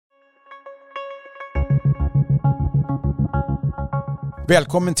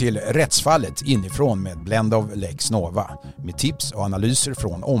Välkommen till Rättsfallet inifrån med Blend of Lex Nova med tips och analyser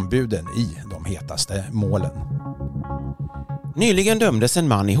från ombuden i de hetaste målen. Nyligen dömdes en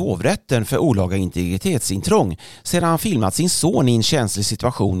man i hovrätten för olaga integritetsintrång sedan han filmat sin son i en känslig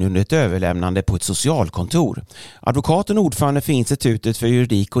situation under ett överlämnande på ett socialkontor. Advokaten och ordförande för Institutet för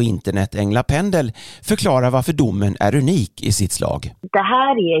juridik och internet, Engla Pendel, förklarar varför domen är unik i sitt slag. Det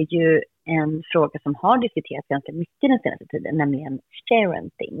här är ju en fråga som har diskuterats ganska mycket den senaste tiden, nämligen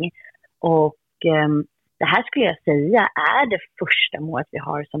sharenting. Och det här skulle jag säga är det första målet vi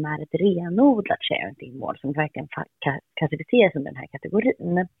har som är ett renodlat sharenting-mål som verkligen klassificeras under den här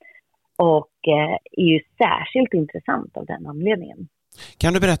kategorin. Och är ju särskilt intressant av den anledningen.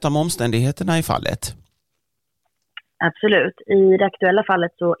 Kan du berätta om omständigheterna i fallet? Absolut. I det aktuella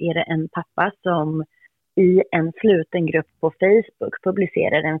fallet så är det en pappa som i en sluten grupp på Facebook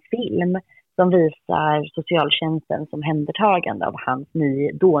publicerar en film som visar socialtjänstens omhändertagande av hans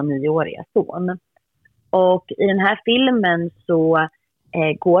då 9-åriga son. Och i den här filmen så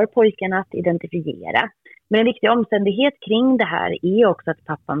går pojken att identifiera. Men en viktig omständighet kring det här är också att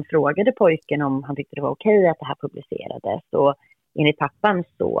pappan frågade pojken om han tyckte det var okej att det här publicerades. Och enligt pappan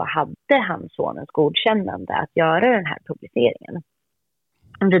så hade han sonens godkännande att göra den här publiceringen.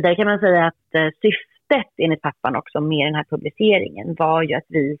 Vidare kan man säga att syftet enligt pappan också med den här publiceringen var ju att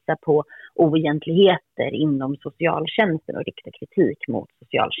visa på oegentligheter inom socialtjänsten och rikta kritik mot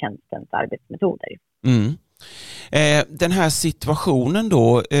socialtjänstens arbetsmetoder. Mm. Den här situationen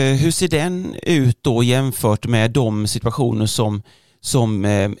då, hur ser den ut då jämfört med de situationer som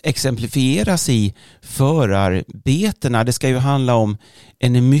exemplifieras i förarbetena? Det ska ju handla om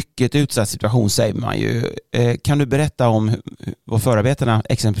en mycket utsatt situation, säger man ju. Kan du berätta om vad förarbetena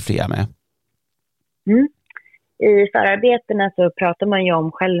exemplifierar med? I förarbetena så pratar man ju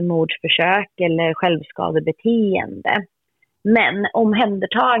om självmordsförsök eller självskadebeteende. Men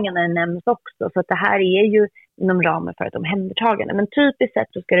omhändertagande nämns också, så att det här är ju inom ramen för ett omhändertagande. Men typiskt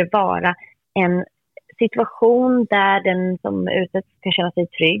sett så ska det vara en situation där den som utsätts ska känna sig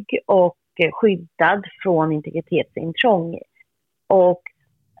trygg och skyddad från integritetsintrång. Och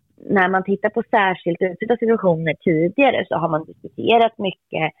när man tittar på särskilt utsatta situationer tidigare så har man diskuterat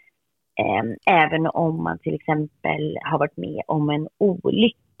mycket även om man till exempel har varit med om en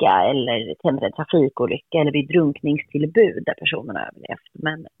olycka eller en trafikolycka eller vid drunkningstillbud där personen har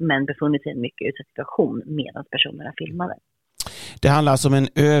överlevt men befunnit sig i en mycket utsatt situation medan personerna filmade. Det handlar alltså om en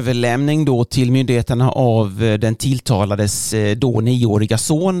överlämning då till myndigheterna av den tilltalades då 9-åriga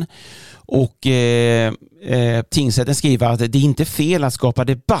son. Och tingsrätten skriver att det är inte fel att skapa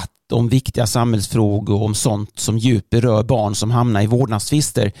debatt om viktiga samhällsfrågor, om sånt som djupt berör barn som hamnar i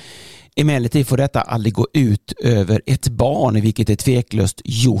vårdnadstvister. Emellertid får detta aldrig gå ut över ett barn, vilket är tveklöst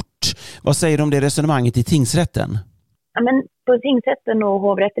gjort. Vad säger du om det resonemanget i tingsrätten? Ja, men på tingsrätten och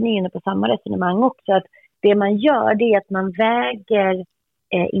hovrätten är inne på samma resonemang också. Att det man gör det är att man väger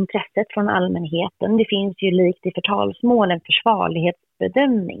intresset från allmänheten. Det finns ju likt i förtalsmål en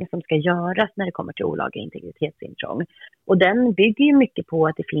försvarlighetsbedömning som ska göras när det kommer till olaga integritetsintrång. Och den bygger ju mycket på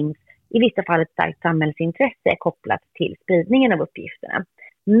att det finns i vissa fall ett starkt samhällsintresse kopplat till spridningen av uppgifterna.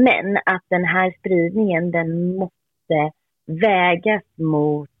 Men att den här spridningen den måste vägas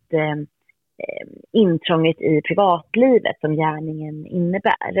mot intrånget i privatlivet som gärningen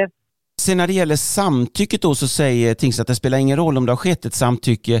innebär. Sen när det gäller samtycket då så säger tingsrätten att det spelar ingen roll om det har skett ett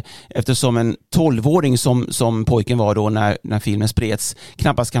samtycke eftersom en 12-åring som pojken var då när filmen spreds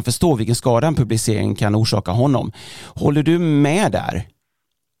knappast kan förstå vilken skada en publicering kan orsaka honom. Håller du med där?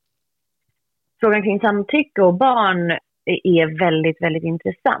 Frågan kring samtycke och barn är väldigt, väldigt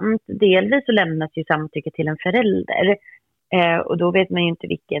intressant. Delvis så lämnas ju samtycke till en förälder och då vet man ju inte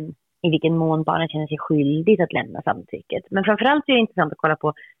i vilken mån barnet känner sig skyldigt att lämna samtycket. Men framförallt är det intressant att kolla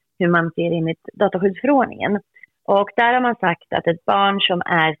på hur man ser enligt dataskyddsförordningen. Och där har man sagt att ett barn som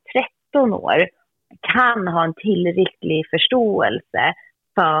är 13 år kan ha en tillräcklig förståelse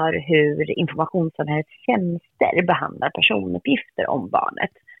för hur informationssamhällets tjänster behandlar personuppgifter om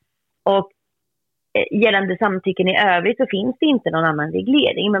barnet. Och gällande samtycken i övrigt så finns det inte någon annan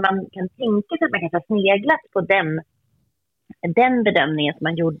reglering, men man kan tänka sig att man kanske har sneglat på den bedömningen som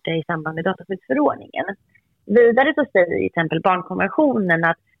man gjorde i samband med dataskyddsförordningen. Vidare så säger till exempel barnkonventionen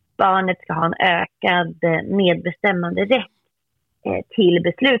att barnet ska ha en ökad medbestämmande rätt till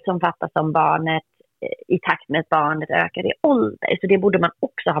beslut som fattas om barnet i takt med att barnet ökar i ålder. Så det borde man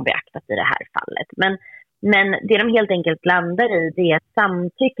också ha beaktat i det här fallet. Men det de helt enkelt landar i det är att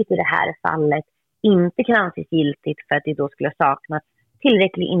samtycket i det här fallet inte kan anses giltigt för att det då skulle saknas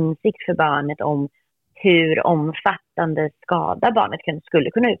tillräcklig insikt för barnet om hur omfattande skada barnet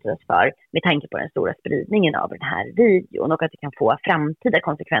skulle kunna utsättas för med tanke på den stora spridningen av den här videon och att det kan få framtida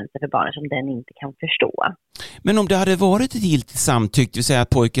konsekvenser för barnet som den inte kan förstå. Men om det hade varit ett giltigt samtycke, det vill säga att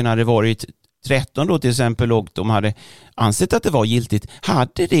pojken hade varit 13 då till exempel och de hade ansett att det var giltigt,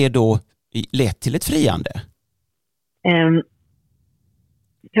 hade det då lett till ett friande?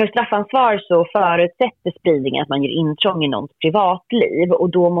 För straffansvar så förutsätter spridningen att man gör intrång i någons privatliv och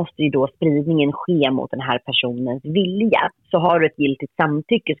då måste ju då spridningen ske mot den här personens vilja. Så har du ett giltigt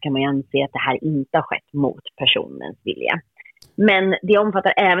samtycke så kan man ju anse att det här inte har skett mot personens vilja. Men det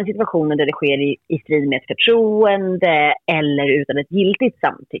omfattar även situationer där det sker i strid med ett förtroende eller utan ett giltigt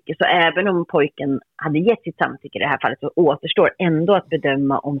samtycke. Så även om pojken hade gett sitt samtycke i det här fallet så återstår ändå att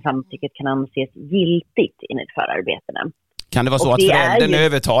bedöma om samtycket kan anses giltigt enligt förarbetena. Kan det vara så att föräldern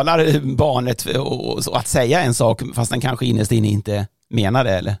övertalar barnet och att säga en sak fast den kanske innerst inne inte menar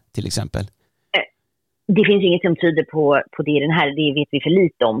det, eller till exempel? Det finns inget som tyder på det i den här. Det vet vi för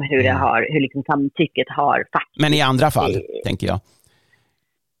lite om hur liksom samtycket har faktiskt. Men i andra fall, tänker jag.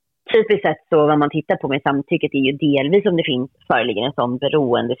 Typiskt sett så vad man tittar på med samtycket är ju delvis om det föreligger en sån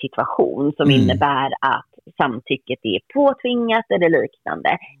beroende situation som innebär att samtycket är påtvingat eller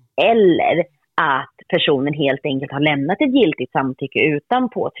liknande. Eller att personen helt enkelt har lämnat ett giltigt samtycke utan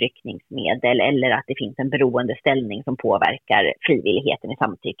påtryckningsmedel eller att det finns en beroende ställning som påverkar frivilligheten i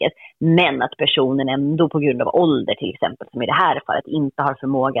samtycket. Men att personen ändå på grund av ålder till exempel, som i det här fallet, inte har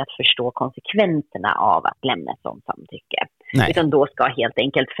förmåga att förstå konsekvenserna av att lämna ett sådant samtycke. Nej. Utan då ska helt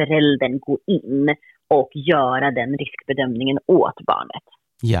enkelt föräldern gå in och göra den riskbedömningen åt barnet.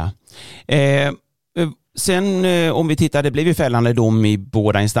 Ja. Sen om vi tittar, det blev ju fällande dom i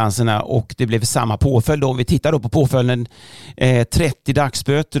båda instanserna och det blev samma påföljd. Om vi tittar då på påföljden 30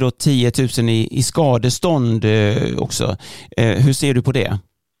 dagsböter och 10 000 i skadestånd också. Hur ser du på det?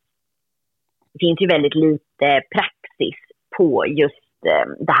 Det finns ju väldigt lite praxis på just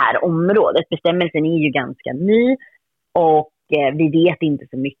det här området. Bestämmelsen är ju ganska ny och vi vet inte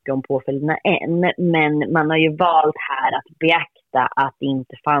så mycket om påföljderna än. Men man har ju valt här att beakta att det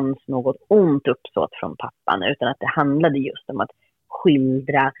inte fanns något ont uppsåt från pappan utan att det handlade just om att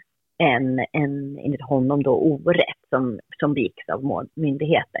skildra en enligt honom då orätt som begicks av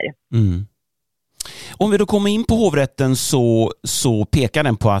myndigheter. Mm. Om vi då kommer in på hovrätten så pekar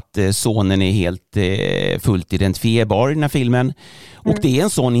den på att sonen är helt fullt identifierbar i den här filmen. Och det är en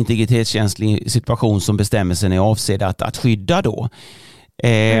sån integritetskänslig situation som bestämmelsen är avsedd att skydda då.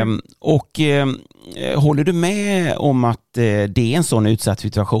 Håller du med om att det är en sån utsatt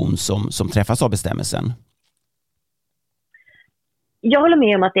situation som träffas av bestämmelsen? Jag håller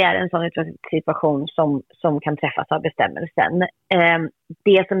med om att det är en sån utsatt situation som kan träffas av bestämmelsen.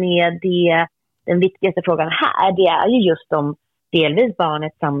 Det som är den viktigaste frågan här, det är ju just om delvis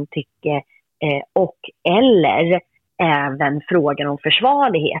barnets samtycke och eller även frågan om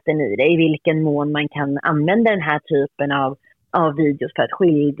försvarligheten i det. I vilken mån man kan använda den här typen av videos för att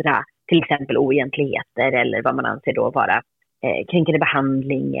skildra till exempel oegentligheter eller vad man anser då vara kränkande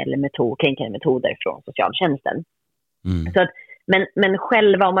behandling eller kränkande metoder från socialtjänsten. Så att, men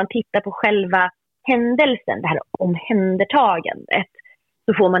själva, om man tittar på själva händelsen, det här omhändertagandet,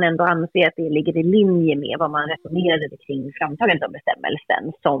 så får man ändå anse att det ligger i linje med vad man resonerade kring framtagandet av bestämmelsen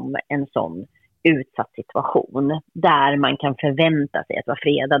som en sån utsatt situation där man kan förvänta sig att vara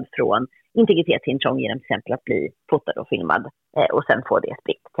fredad från integritetsintrång genom till exempel att bli fotad och filmad och sen få det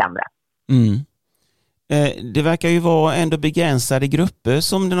spritt till andra. Det verkar ju vara ändå begränsade grupper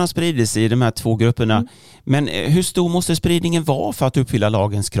som den har spridits i, de här 2 grupperna. Men hur stor måste spridningen vara för att uppfylla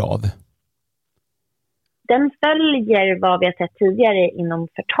lagens krav? Den följer vad vi har sett tidigare inom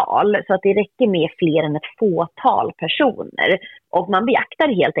förtal så att det räcker med fler än ett fåtal personer. Och man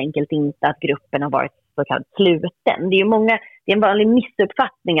beaktar helt enkelt inte att gruppen har varit så kallad sluten. Det är en vanlig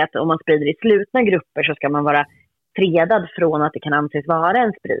missuppfattning att om man sprider i slutna grupper så ska man vara fredad från att det kan anses vara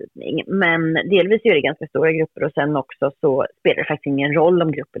en spridning. Men delvis är det ganska stora grupper och sen också så spelar det faktiskt ingen roll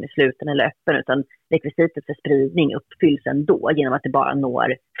om gruppen är sluten eller öppen utan rekvisitet för spridning uppfylls ändå genom att det bara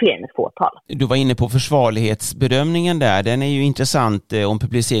når fler än ett fåtal. Du var inne på försvarlighetsbedömningen där. Den är ju intressant om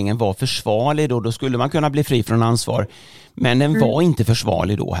publiceringen var försvarlig då skulle man kunna bli fri från ansvar. Men den var inte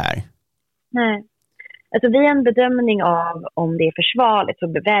försvarlig då här. Nej. Alltså vid en bedömning av om det är försvarligt så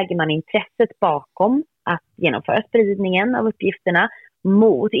beväger man intresset bakom att genomföra spridningen av uppgifterna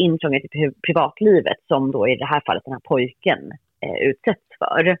mot intrånget i privatlivet som då i det här fallet den här pojken utsätts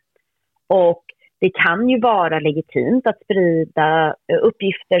för. Och det kan ju vara legitimt att sprida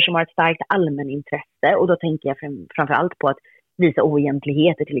uppgifter som har ett starkt allmänintresse och då tänker jag framförallt på att visa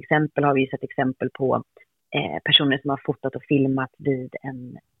oegentligheter. Till exempel har vi ju sett exempel på personer som har fotat och filmat vid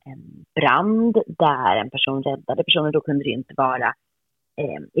en brand där en person räddade personer. Då kunde det inte vara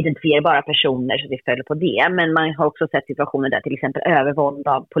identifierbara personer, så det föll på det. Men man har också sett situationer där till exempel övervåld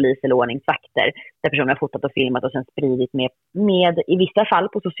av polis eller ordningsvakter, där personer har fotat och filmat och sen spridit med i vissa fall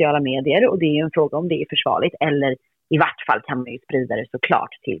på sociala medier, och det är ju en fråga om det är försvarligt, eller i vart fall kan man ju sprida det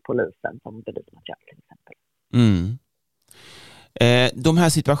såklart till polisen som bevismaterial till exempel. Mm. De här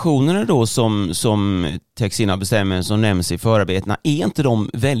situationerna då som täcks in av bestämmelsen som nämns i förarbetena, är inte de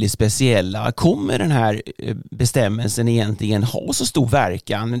väldigt speciella? Kommer den här bestämmelsen egentligen ha så stor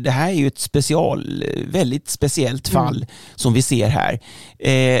verkan? Det här är ju ett väldigt speciellt fall som vi ser här.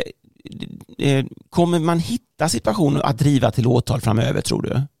 Kommer man hitta situationer att driva till åtal framöver, tror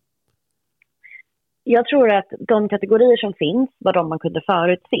du? Jag tror att de kategorier som finns var de man kunde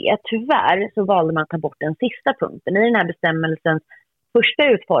förutse. Tyvärr så valde man att ta bort den sista punkten. I den här bestämmelsens första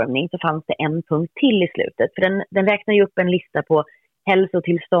utformning så fanns det en punkt till i slutet. För den räknar ju upp en lista på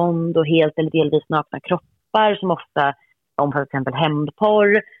hälsotillstånd och helt eller delvis nakna kroppar som ofta omfattar till exempel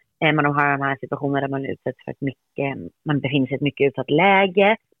hämndporr. Man har de här situationer där man utsätts för man befinner sig i ett mycket utsatt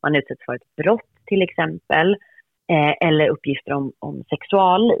läge. Man utsätts för ett brott till exempel. Eller uppgifter om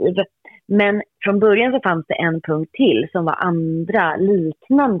sexualliv. Men från början så fanns det en punkt till som var andra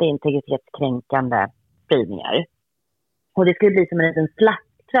liknande integritetskränkande spridningar. Och det skulle bli som en liten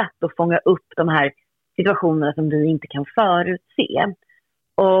slapptratt och fånga upp de här situationerna som vi inte kan förutse.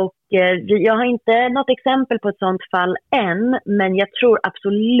 Och jag har inte något exempel på ett sådant fall än, men jag tror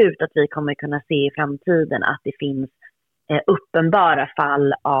absolut att vi kommer kunna se i framtiden att det finns uppenbara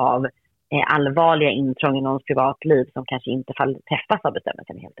fall av allvarliga intrång i någons privatliv som kanske inte träffas av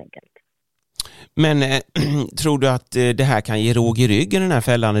bestämmelsen helt enkelt. Men tror du att det här kan ge råg i ryggen, den här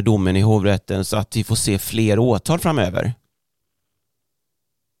fällande domen i hovrätten, så att vi får se fler åtal framöver?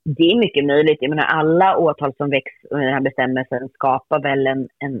 Det är mycket möjligt. Jag menar, alla åtal som väcks under den här bestämmelsen skapar väl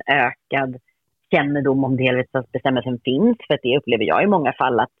en ökad kännedom om delvis att bestämmelsen finns. För att det upplever jag i många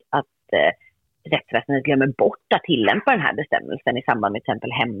fall att rättsväsendet glömmer bort att tillämpa den här bestämmelsen i samband med till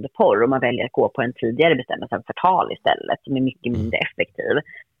exempel hämndporr, och man väljer att gå på en tidigare bestämmelse, förtal istället, som är mycket mindre effektiv.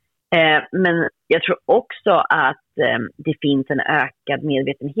 Men jag tror också att det finns en ökad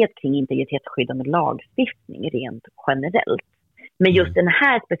medvetenhet kring integritetsskyddande lagstiftning rent generellt. Men just den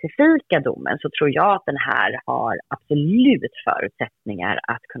här specifika domen så tror jag att den här har absolut förutsättningar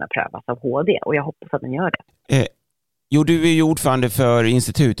att kunna prövas av HD, och jag hoppas att den gör det. Jo, du är ju ordförande för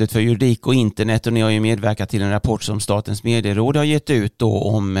Institutet för juridik och internet, och ni har ju medverkat till en rapport som Statens medieråd har gett ut då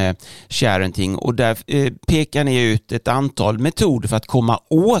om sharenting, och där pekar ni ut ett antal metoder för att komma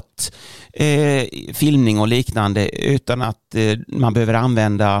åt filmning och liknande utan att man behöver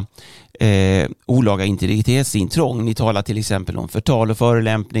använda olaga integritetsintrång. Ni talar till exempel om förtal och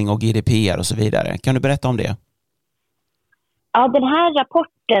förolämpning och GDPR och så vidare. Kan du berätta om det? Ja, den här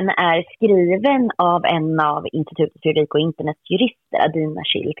rapporten är skriven av en av Institutet för juridik och internetjurister, Adina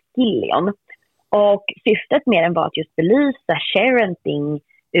Schilk-Gillion. Och syftet med den var att just belysa sharenting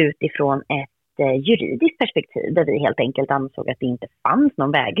utifrån ett juridiskt perspektiv, där vi helt enkelt ansåg att det inte fanns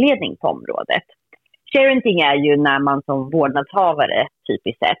någon vägledning på området. Sharenting är ju när man som vårdnadshavare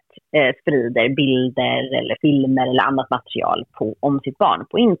typiskt sett sprider bilder eller filmer eller annat material om sitt barn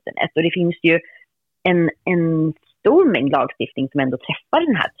på internet. Och det finns ju en stor mängd lagstiftning som ändå träffar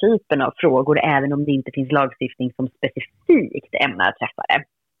den här typen av frågor, även om det inte finns lagstiftning som specifikt ämnar träffa det.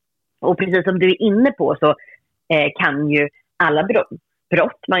 Och precis som du är inne på så kan ju alla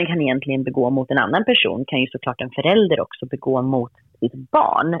brott man kan egentligen begå mot en annan person kan ju såklart en förälder också begå mot sitt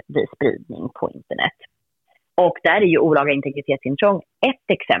barn vid spridning på internet. Och där är ju olaga integritetsintrång ett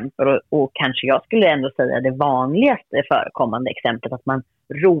exempel, och kanske jag skulle ändå säga det vanligaste förekommande exemplet, att man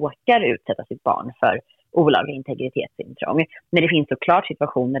råkar utsätta sitt barn för olaga integritetsintrång. Men det finns såklart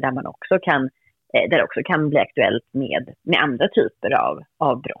situationer där man också kan bli aktuellt med andra typer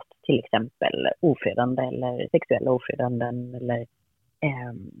av brott, till exempel ofredande eller sexuella ofredanden, eller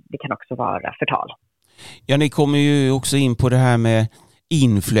det kan också vara förtal. Ja, ni kommer ju också in på det här med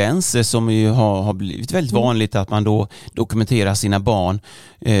influencer som ju har blivit väldigt vanligt, att man då dokumenterar sina barn,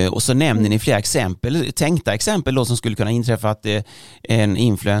 och så nämner ni flera tänkta exempel då som skulle kunna inträffa, att en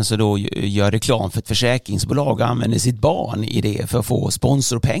influencer då gör reklam för ett försäkringsbolag och använder sitt barn i det för att få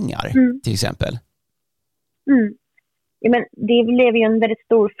sponsorpengar till exempel. Ja, men det blev ju en väldigt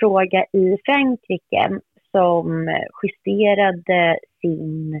stor fråga i Frankrike som justerade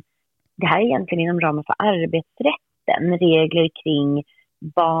det här egentligen inom ramen för arbetsrätten, regler kring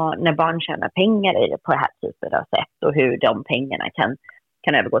när barn tjänar pengar på det här typen av sätt, och hur de pengarna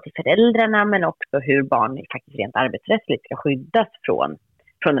kan övergå till föräldrarna, men också hur barn faktiskt rent arbetsrättsligt ska skyddas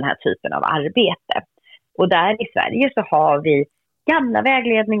från den här typen av arbete. Och där i Sverige så har vi gamla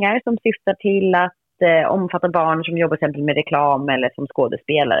vägledningar som syftar till att omfatta barn som jobbar till exempel med reklam eller som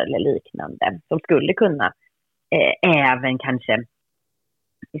skådespelare eller liknande. Som skulle kunna även kanske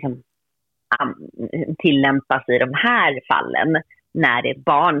liksom, tillämpas i de här fallen när det är ett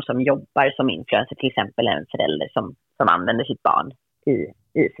barn som jobbar som influencer, till exempel en förälder som använder sitt barn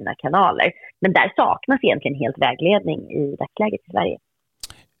i sina kanaler. Men där saknas egentligen helt vägledning i dagsläget i Sverige.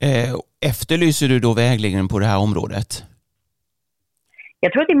 Efterlyser du då vägledningen på det här området?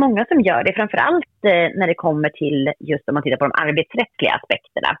 Jag tror att det är många som gör det, framförallt när det kommer till just om man tittar på de arbetsrättsliga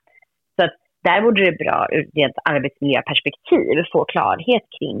aspekterna. Så att där vore det bra ur ett arbetsmiljöperspektiv få klarhet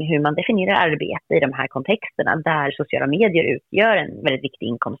kring hur man definierar arbete i de här kontexterna där sociala medier utgör en väldigt viktig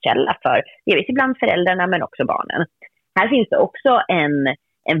inkomstkälla för delvis ibland föräldrarna men också barnen. Här finns det också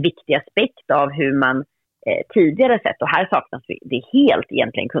en viktig aspekt av hur man tidigare sett, och här saknas det helt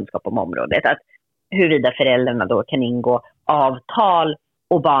egentligen kunskap om området, att huruvida föräldrarna då kan ingå avtal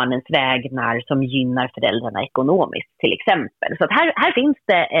och barnens vägnar som gynnar föräldrarna ekonomiskt till exempel. Så att här finns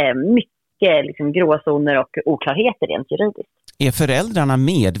det mycket liksom gråzoner och oklarheter rent juridiskt. Är föräldrarna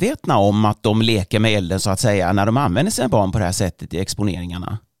medvetna om att de leker med elden så att säga när de använder sina barn på det här sättet i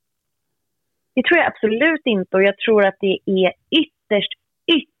exponeringarna? Det tror jag absolut inte, och jag tror att det är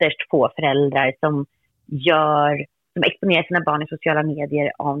ytterst få föräldrar som exponerar sina barn i sociala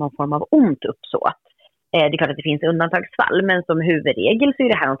medier av någon form av ont uppsåt. Det är klart att det finns undantagsfall, men som huvudregel så är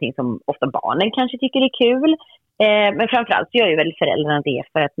det här någonting som ofta barnen kanske tycker är kul. Men framförallt så gör ju väl föräldrarna det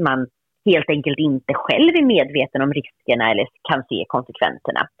för att man helt enkelt inte själv är medveten om riskerna eller kan se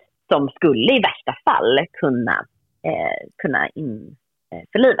konsekvenserna som skulle i värsta fall kunna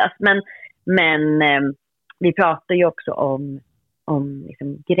införlivas. Men vi pratar ju också om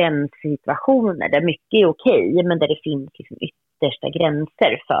liksom gränssituationer där mycket är okej, men där det finns liksom yttersta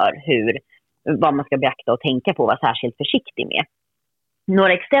gränser för vad man ska beakta och tänka på och vara särskilt försiktig med.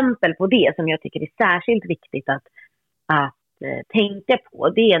 Några exempel på det som jag tycker är särskilt viktigt att tänka på,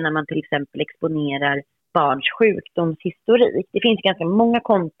 det är när man till exempel exponerar barns sjukdomshistorik. Det finns ganska många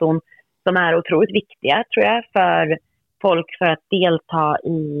konton som är otroligt viktiga, tror jag, för folk för att delta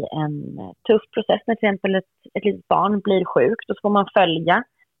i en tuff process. När till exempel ett litet barn blir sjukt, då ska man följa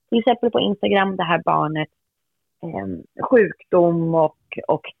till exempel på Instagram det här barnet sjukdom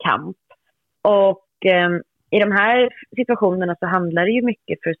och kamp. Och i de här situationerna så handlar det ju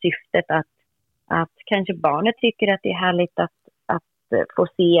mycket för syftet att kanske barnet tycker att det är härligt att få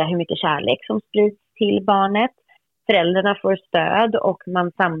se hur mycket kärlek som sprids till barnet. Föräldrarna får stöd och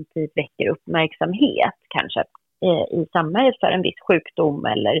man samtidigt väcker uppmärksamhet kanske i samhället för en viss sjukdom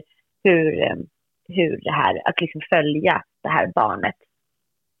eller hur det här, att liksom följa det här barnet.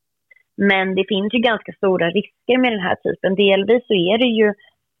 Men det finns ju ganska stora risker med den här typen. Delvis så är det ju,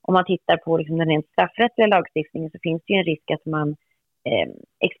 om man tittar på liksom den rent straffrättsliga lagstiftningen, så finns det ju en risk att man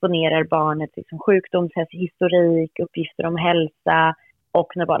exponerar barnets liksom sjukdomshistorik, uppgifter om hälsa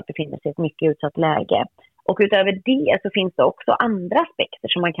och när barnet befinner sig i ett mycket utsatt läge. Och utöver det så finns det också andra aspekter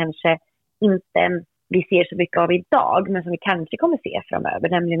som man kanske inte vi ser så mycket av idag, men som vi kanske kommer se framöver.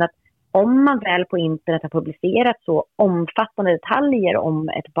 Nämligen att om man väl på internet har publicerat så omfattande detaljer om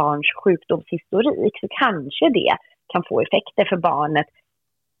ett barns sjukdomshistorik, så kanske det kan få effekter för barnet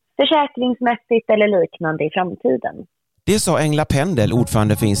försäkringsmässigt eller liknande i framtiden. Det sa Engla Pendel,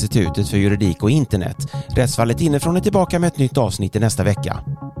 ordförande för Institutet för juridik och internet. Rättsfallet inifrån är tillbaka med ett nytt avsnitt i nästa vecka.